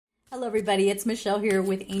Hello everybody, it's Michelle here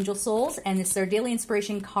with Angel Souls, and this is our daily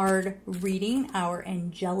inspiration card reading, our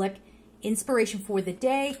angelic inspiration for the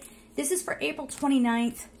day. This is for April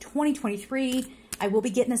 29th, 2023. I will be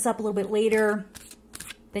getting this up a little bit later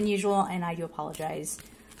than usual, and I do apologize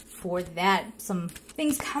for that. Some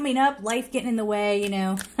things coming up, life getting in the way, you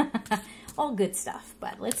know, all good stuff.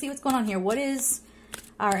 But let's see what's going on here. What is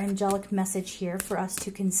our angelic message here for us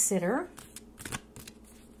to consider?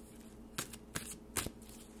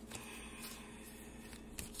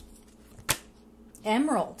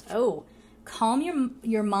 Emerald. Oh, calm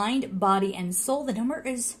your mind, body, and soul. The number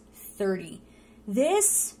is 30.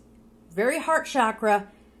 This, very heart chakra.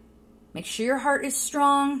 Make sure your heart is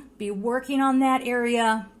strong. Be working on that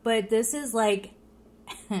area. But this is like,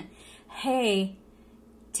 hey,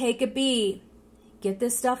 take a beat. Get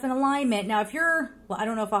this stuff in alignment. Now, if you're, well, I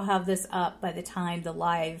don't know if I'll have this up by the time the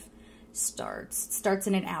live starts. It starts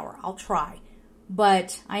in an hour. I'll try.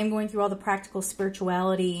 But I am going through all the practical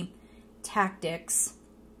spirituality tactics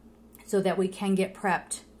so that we can get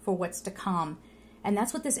prepped for what's to come. And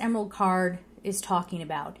that's what this emerald card is talking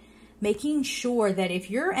about. Making sure that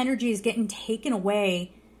if your energy is getting taken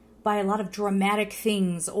away by a lot of dramatic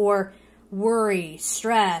things or worry,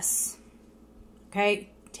 stress,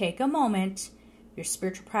 okay, take a moment. Your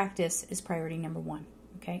spiritual practice is priority number one.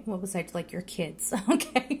 Okay, well, besides like your kids,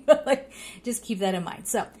 okay, like just keep that in mind.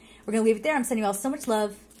 So we're gonna leave it there. I'm sending you all so much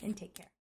love and take care.